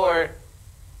sure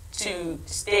to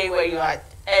stay where you are.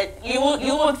 And you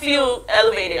will feel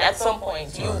elevated at some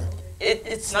point.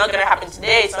 It's not going to happen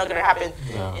today. It's not going to happen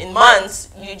in months.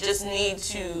 You just need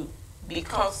to be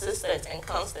consistent and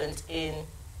constant in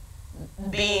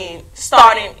being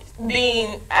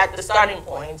at the starting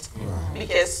point.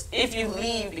 Because if you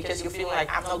leave because you feel like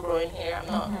I'm not growing here, I'm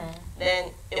not,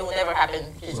 then it will never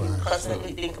happen because you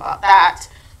constantly think about that.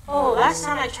 Oh, last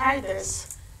time I tried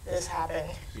this happened.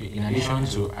 In addition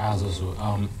to us also,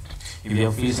 if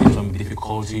you're facing some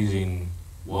difficulties in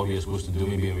what we're supposed to do,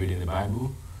 maybe in reading the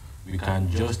Bible, we can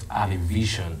just have a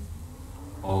vision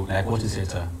of, like what you said,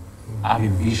 sir, have a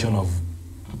vision of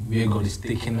where God is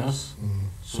taking us,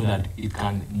 so that it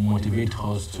can motivate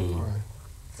us to,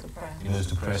 you know,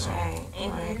 to press on.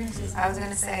 I was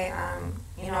gonna say,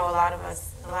 you know, a lot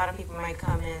of people might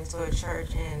come into a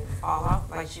church and fall off,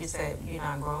 like you said, you're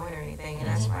not growing or anything, and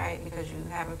that's right, because you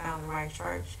haven't found the right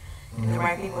church and the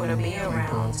right people to be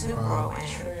around to grow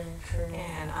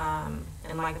in.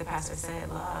 And like the pastor said,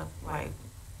 love, like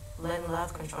letting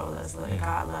love control us, letting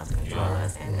God love control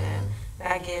us, and then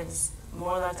that gives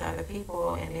more love to other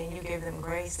people, and then you give them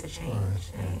grace to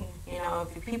change. And you know,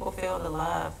 if people feel the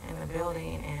love in the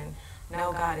building and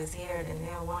know God is here, then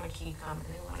they'll want to keep coming,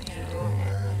 they want to keep doing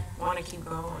it, want to keep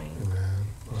going.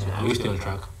 So are we still on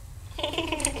track? I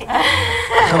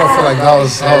kind of feel like that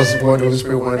was what the Holy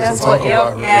Spirit wanted us to talk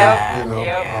about. You know,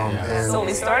 so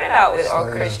we started out with all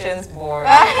Christians bored. The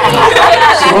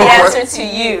answer to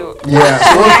you. Yeah.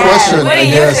 So one question. What do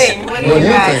you think? What do you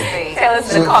think? Tell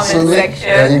us in the comment section.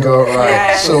 There you go. Right.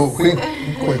 Yes. So quick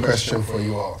question for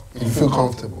you all. If you feel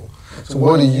comfortable. So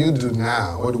what do you do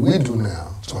now? What do we do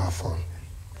now to have fun?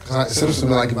 Because it seems to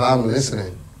me like if I'm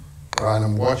listening, right, and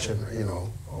I'm watching, you know,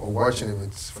 or watching if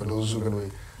it's for those who are going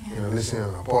to be, you know, listening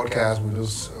on a podcast, with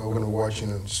those who are going to be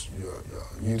watching on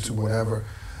YouTube, whatever.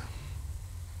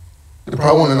 They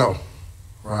probably want to know,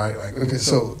 right? Like, okay,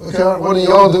 what do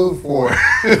y'all do for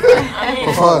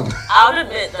for fun? I'll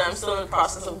admit that I'm still in the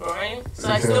process of growing, so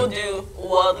I still do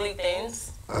worldly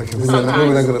things. Okay, we're not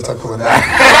going to talk about that.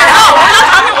 No, we're not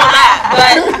talking about that.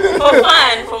 But for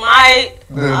fun, for my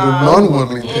the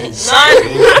non-worldly things.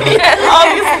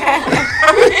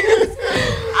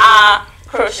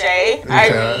 Crochet. Okay. I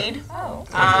read.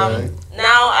 Okay.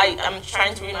 Now I'm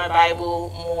trying to read my Bible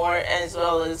more, as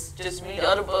well as just read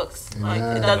other books. Like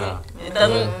it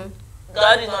doesn't.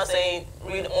 God is not saying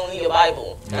read only your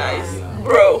Bible, guys.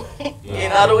 Grow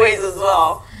in other ways as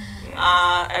well.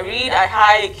 I read. I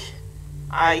hike.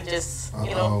 I just,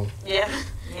 you know, it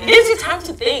gives you time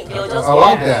to think. You know, just I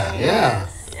like that. Yeah.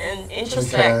 And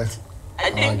introspect.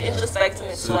 I think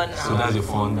introspecting is fun now. So that's a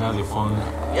fun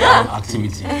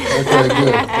activity. Okay,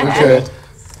 good. Okay.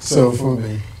 So for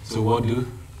me. So what do?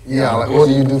 Yeah, like what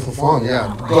do you do for fun?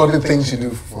 Yeah, godly things you do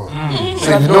for fun.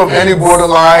 So if you don't have any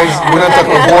borderlines, we're not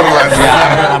talking about borderlines.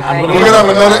 We're gonna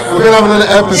have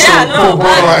another episode for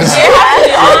borderlines.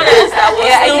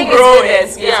 I think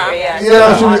it's good. Yeah,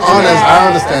 I should be honest. I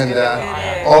understand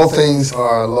that. All things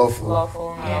are lawful. All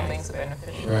things are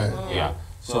beneficial. Right. Yeah.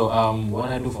 So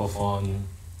what I do for fun,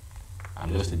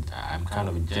 I'm kind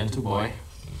of a gentle boy.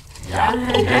 Yeah,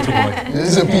 gentle boy. This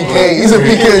is a PK. He's a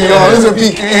PK, y'all. This is a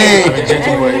PK. I'm a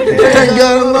gentle boy. Thank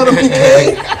God, I'm not a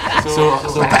PK. So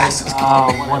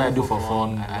what I do for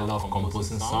fun, I love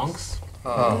composing songs.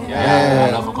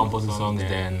 I love composing songs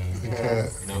than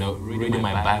reading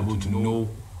my Bible to know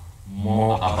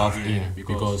more about Him,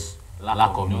 because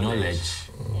lack of knowledge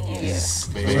is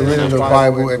So reading the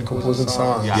Bible and composing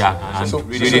songs. and So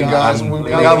reading guys, and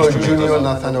we have a junior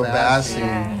Nathaniel Bass.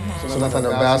 So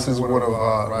Nathaniel Bass is one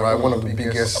of the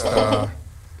biggest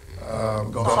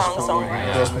gospel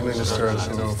ministers,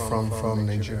 from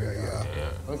Nigeria.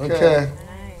 Okay.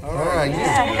 All right.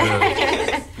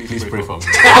 Please pray for me.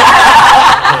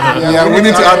 We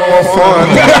need to add more fun.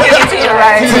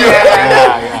 Right.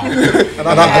 And I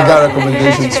got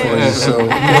recommendations for you, so you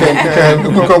can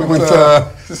hook up with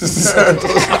Sister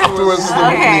Santos afterwards.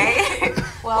 Okay.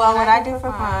 Well, what I do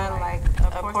for fun, like,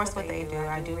 of course, what they do,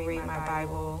 I do read my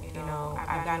Bible.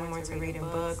 I've gotten more to reading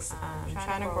books. I'm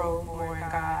trying to grow more in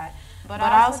God. But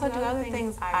I also do other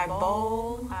things. I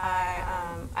bowl.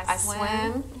 I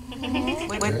swim.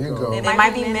 There you go. There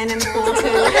might be men in the pool too. Oh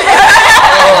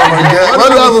my God! Why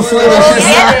do I have a feeling she's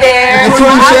you're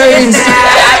throwing shades?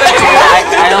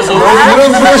 I also You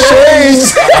don't throw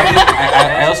shades.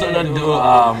 I also don't do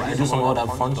I do some other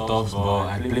fun stuff, but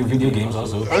I play video games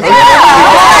also. What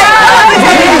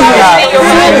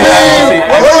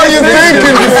were you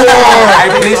thinking before? I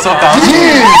play soccer.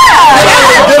 Jeez!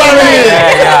 Get out of here!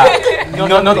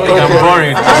 Not I'm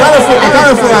boring. I kind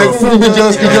of feel like Phoebe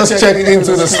just checked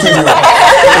into the studio.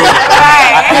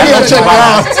 Yeah, check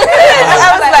out.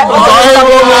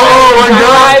 Oh my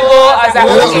God! I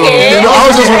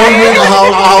was just wondering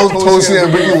how Tosi and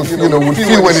Ricky would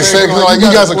feel when they say, like, you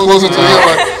guys are closer to me.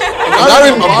 Like, I'm not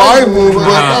in my Bible, but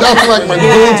that's like my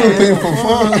go-to thing for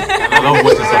fun. I love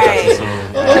watching soccer.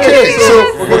 Okay,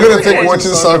 so we're gonna take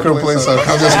watching soccer and playing soccer.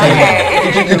 I'm just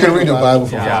kidding. You can read your Bible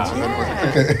for fun.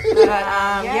 Okay. But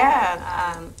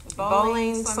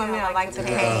bowling, swimming. I like to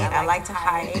paint. I like to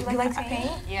hike. You like to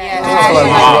paint? Yeah.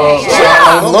 So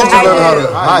I'd love to learn how to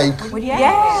hike.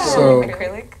 Yeah. So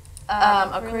Acrylic?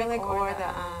 Acrylic or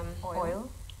the Oil?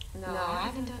 No, I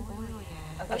haven't done oil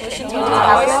yet. Okay. We should do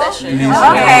our session.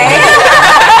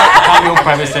 Have your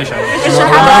private session.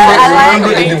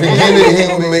 remember in the beginning he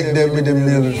would make them with the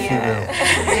male and female.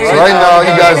 So right now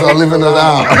you guys are living it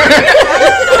out.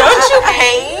 Don't you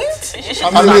paint? You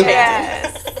should I mean, paint.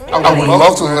 I would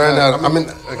love to learn that. I mean,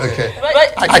 okay, But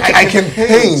I can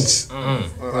paint,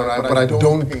 but I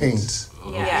don't paint.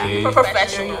 for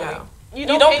professional. You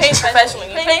don't paint professionally.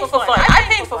 You paint for fun. I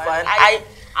paint for fun.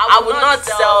 I would not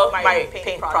sell my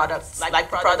paint products, like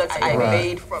products I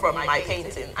made from my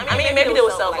painting. I mean, maybe they will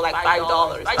sell for like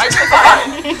 $5. Like for fun.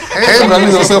 Hey, but I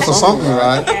need to sell for something,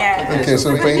 right? Okay,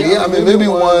 so paint. I mean, maybe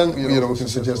one, we can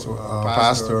suggest to a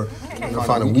pastor,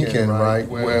 find a weekend, right,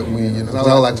 where we, because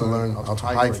I like to learn how to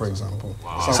hike, for example.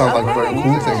 So it sounds like a very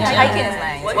cool thing. Hiking is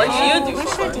nice. What do you do for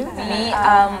fun? Me,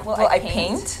 well, I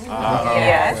paint.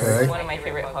 Yes, Okay. one of my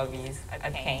favorite hobbies. I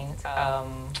paint.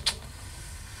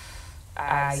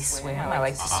 I swim. I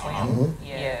like to swim.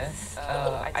 Yes.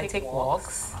 I take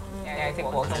walks. Yeah, I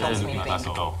take walks. It helps me think.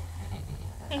 Classical.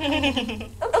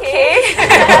 Okay.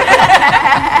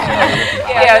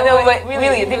 Yeah, no, but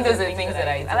really, I think those are the things that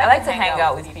I do. I like to hang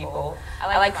out with people.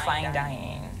 I like fine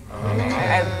dining.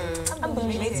 I'm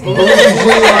bougie too.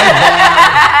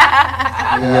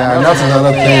 Yeah, that's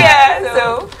another thing. Yeah,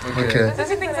 so Okay.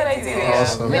 those are things that I do.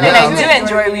 Awesome. And I do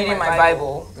enjoy reading my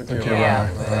Bible. Okay, Yeah.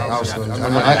 right. Absolutely. I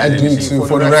mean, I do too,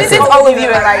 for the Since record. all of you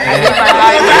are like reading my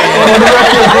Bible.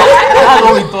 That's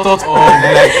what we thought of,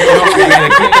 like,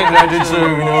 graduate, so,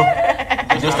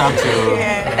 you just have to.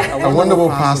 I wonder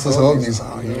what pastors' hobbies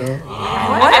are, I feel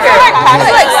like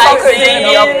soccer is gonna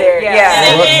be up there. Yeah.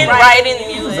 Singing, writing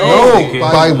music, No,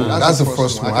 Bible. That's the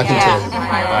first one, I can tell you.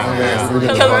 Yeah, reading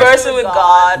the Bible. conversing with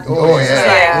God. Oh,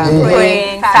 yeah. Praying,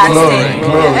 Glory, fasting.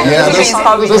 glory. Yeah, Those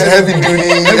those heavy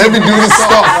duty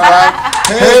stuff, right?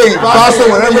 Hey, Pastor,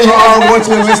 wherever you are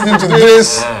watching and listening to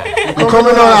this, you're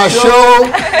coming on our show,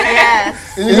 and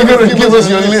you're going to give us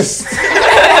your list.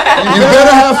 You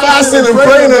better have fasting and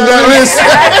praying on that list.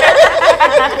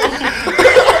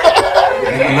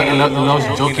 Loves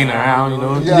joking around,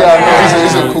 Yeah, no,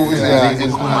 it's a cool, I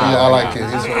like it.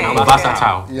 It's very, I'm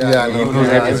versatile. yeah,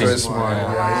 no, he's very smart.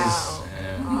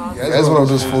 Yeah, he's one of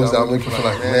those folks that make you feel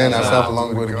like, man, I still have a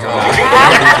long way to go.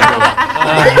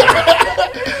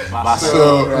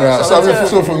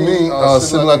 So for me,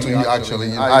 similar to you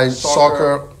actually, I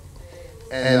soccer,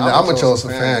 and I'm a Chelsea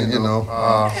fan, so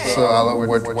I love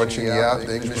watching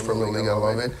the English Premier League. I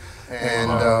love it,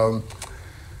 and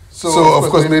So, of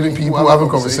course, meeting people, having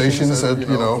conversations, and,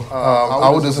 I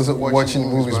would just watching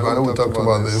movies, but I know we talked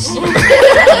about this.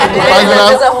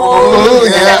 There's a whole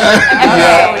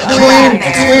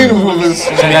Clean movies.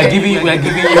 So we are giving you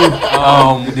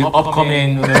the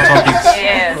upcoming topics.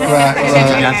 Yes.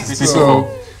 Right.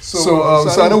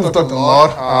 So I know we've talked a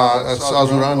lot.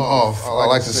 As we round off, I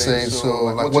like to say, so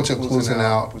like, what's your closing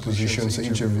out position to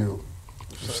each of you?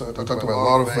 So I talked about a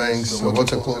lot of things. So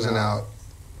what's your closing out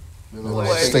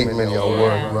statement, your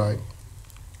word, right?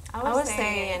 I would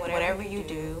say, in whatever you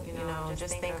do,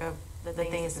 just think of the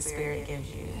things the Spirit gives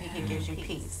you. He gives you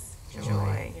peace,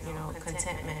 joy,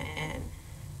 contentment, and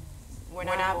we're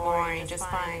not boring. Just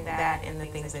find that in the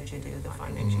things that you do, the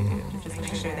fun that you do. Just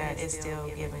make sure that it's still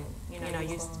giving, you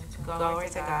glory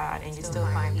to God, and you still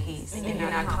find peace, and you're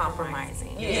not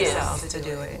compromising yourself to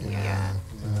do it. Yeah.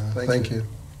 Thank you.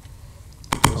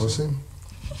 Awesome.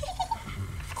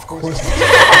 Of course.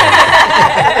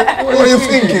 What are you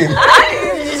thinking?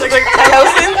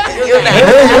 You're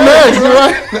next,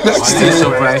 right? I'm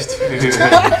surprised.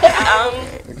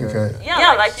 Okay.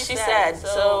 Yeah, like she said,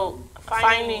 so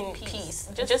finding peace,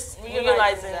 just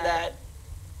realizing that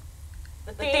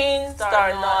the things that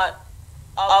are not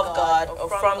of God or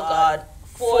from God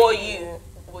for you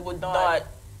would not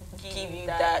give you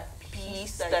that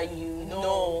peace that you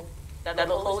know that the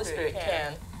Holy Spirit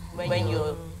can when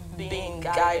you're being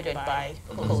guided by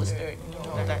the Holy Spirit.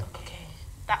 That, okay,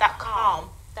 that calm,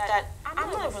 that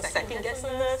I'm not even second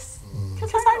guessing this,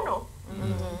 because I know.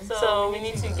 So we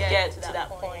need to get to that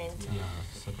point.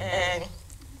 And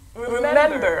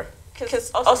remember, because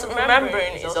also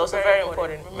remembering is also very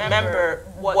important. Remember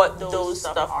what those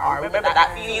stuff are. Remember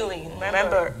that feeling.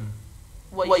 Remember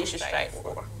what you should strive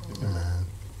for. Amen.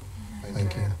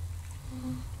 Thank you.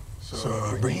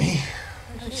 So, Brittany.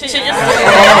 She just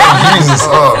Jesus.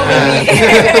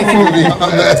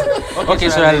 Okay,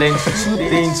 so I learned two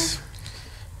things.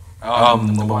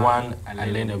 Number one, I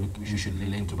learned that we should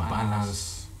learn to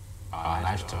balance our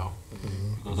lifestyle.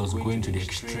 Because going to the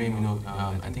extreme,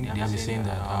 I think they have this saying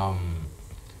that I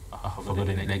forgot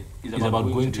it. Like it's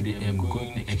about going to the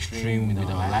going extreme with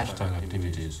our lifestyle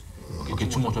activities. Okay,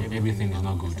 too much of everything is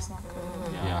not good.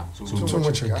 Yeah, Too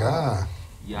much of God.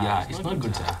 Yeah, it's not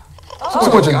good, sir.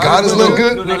 Too much of God is not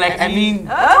good. No, like I mean.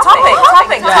 Topic.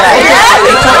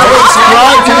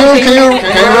 Can you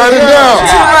write it down?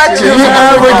 Can you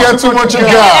ever get too much of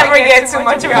God? Never get too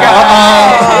much of God.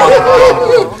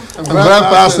 If that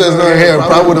pastor is not here,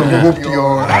 probably would have whooped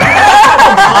your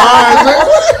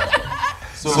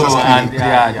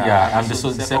and the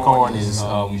second one is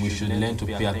we should learn to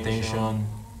pay attention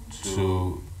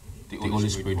to the Holy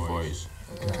Spirit voice.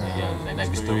 Yeah, like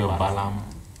the story of Balaam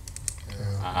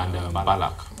and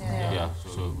Balak. Yeah,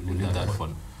 so we learn that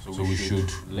one. So we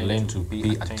should learn to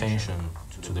pay attention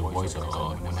to the voice of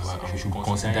God. We should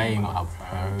consider Him a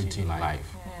priority in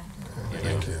life.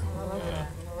 Thank you.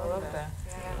 I love that.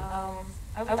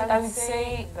 I would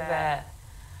say that.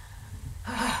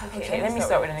 Okay, let me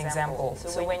start with an example.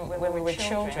 So when we were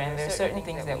children, there are certain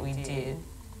things that we did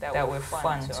that were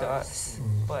fun to us,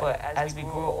 but as we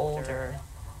grow older,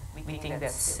 we think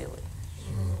that's silly.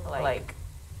 Like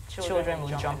children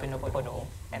will jump in a puddle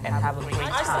and have a great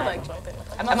time. I still like jumping.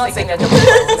 I'm not saying that jumping in a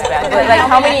puddle is bad, but like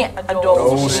how many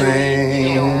adults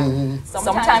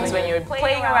sometimes when you're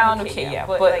playing around, okay, yeah,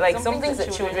 but like some things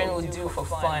that children will do for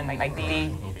fun, like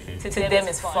they to them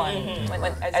is fun.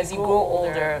 As you grow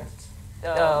older,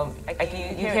 like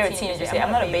you hear a teenager say,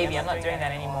 "I'm not a baby, I'm not doing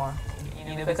that anymore."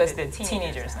 Because they're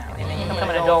teenagers now, and then you become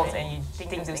an adult and you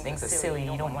think those things are silly.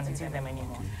 You don't want to do them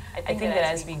anymore. I think that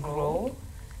as we grow,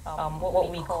 what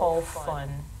we call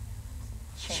fun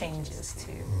changes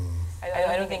too.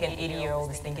 I don't think an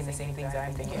 80-year-old is thinking the same things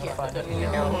I'm thinking of fun.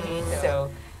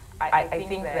 So I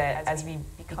think that as we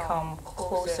become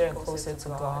closer and closer to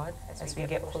God, as we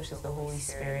get closer to the Holy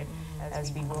Spirit,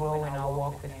 as we grow in our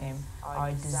walk with Him,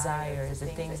 our desires, the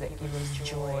things that give us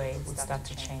joy, would start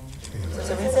to change.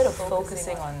 So instead of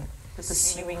focusing on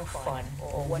pursuing fun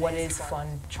or what is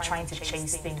fun, trying to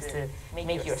chase things to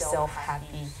make yourself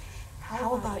happy,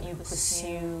 how about you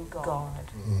pursue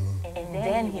God? And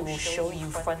then He will show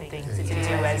you fun things to do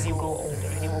as you grow older.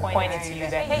 He will point it to you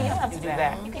that, hey, you don't have to do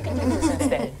that. You can do this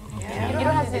instead. You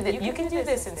don't have to do that. You can do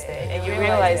this instead. And you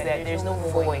realize that there's no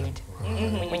void.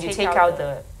 When you take out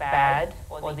the bad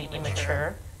or the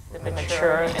immature, the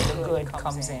mature and the good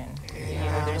comes in.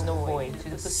 There's no void. So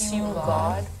pursue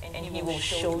God, and He will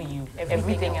show you.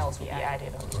 Everything else will be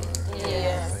added on.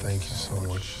 Thank you so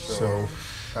much. So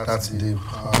that's deep.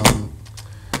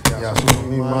 Yeah, so for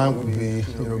me, mine would be,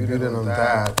 building on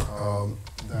that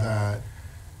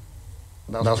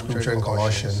scripture in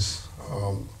Colossians.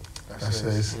 that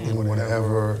says, in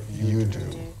whatever you do,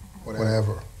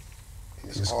 whatever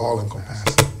is all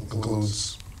encompassing,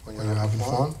 includes when you're having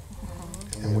fun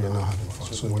and when you're not having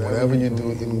fun. So whatever you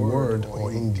do in word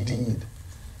or in deed,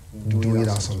 do it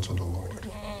as unto the Lord.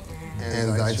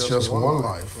 And that's just one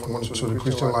life. So the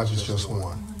Christian life is just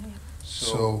one.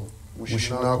 So we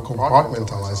should not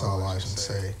compartmentalize our lives and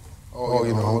say, oh,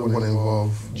 I only want to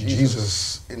involve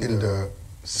Jesus in the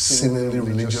seemingly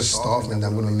religious stuff, and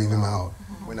I'm going to leave him out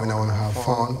when I want to have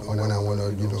fun or when I want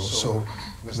to, so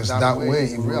because that way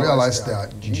you realize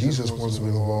that Jesus wants to be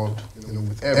involved,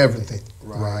 with everything,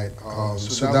 right?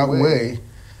 So that way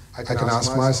I can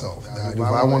ask myself that if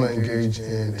I want to engage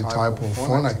in a type of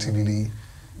fun activity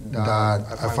that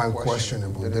I find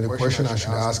questionable, then the question I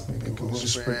should ask the Holy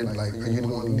Spirit, like, are you the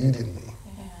one leading me?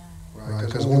 Right?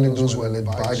 Because only those who are led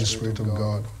by the Spirit of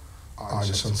God are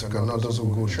the sons of God, not those who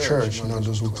go to church, not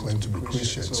those who claim to be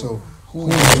Christians. So who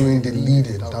is doing the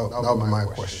leading? That would be my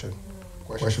question.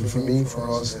 Question for me, for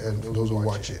us, and for those who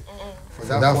watch it. For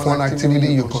that fun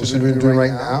activity you're considering doing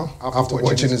right now, after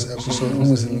watching this episode,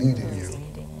 who is leading you?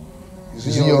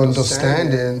 Is it your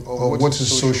understanding of what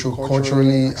is social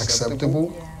culturally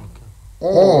acceptable?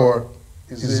 Or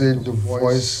is it the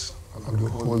voice of the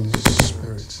Holy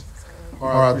Spirit? All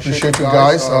right, appreciate you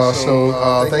guys.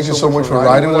 Thank you so much for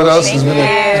riding with us. It's been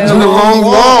a long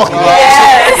walk. Did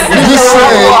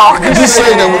you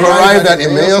say that we've arrived at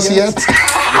Emmaus yet?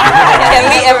 Can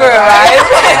we ever arrive?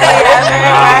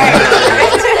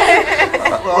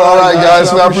 All right,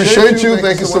 guys. We appreciate you.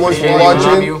 Thank you so much for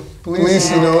watching.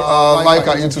 Please, like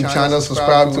our YouTube channel,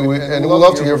 subscribe to it, and we'd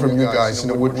love to hear from you guys.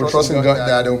 We're trusting God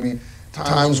that there will be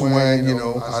times when,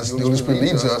 as the Holy Spirit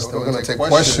leads us, that we're going to take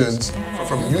questions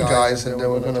from you guys, and then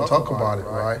we're going to talk about it,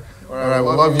 right? All right, we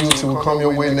love you. Till we come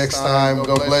your way next time.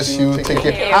 God bless you. Take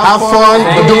care. Have fun,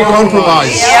 but don't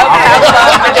compromise. Yep, have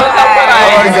fun, but don't compromise.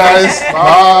 All right, guys.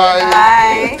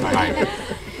 Bye. Bye.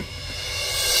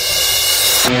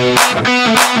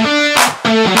 Bye.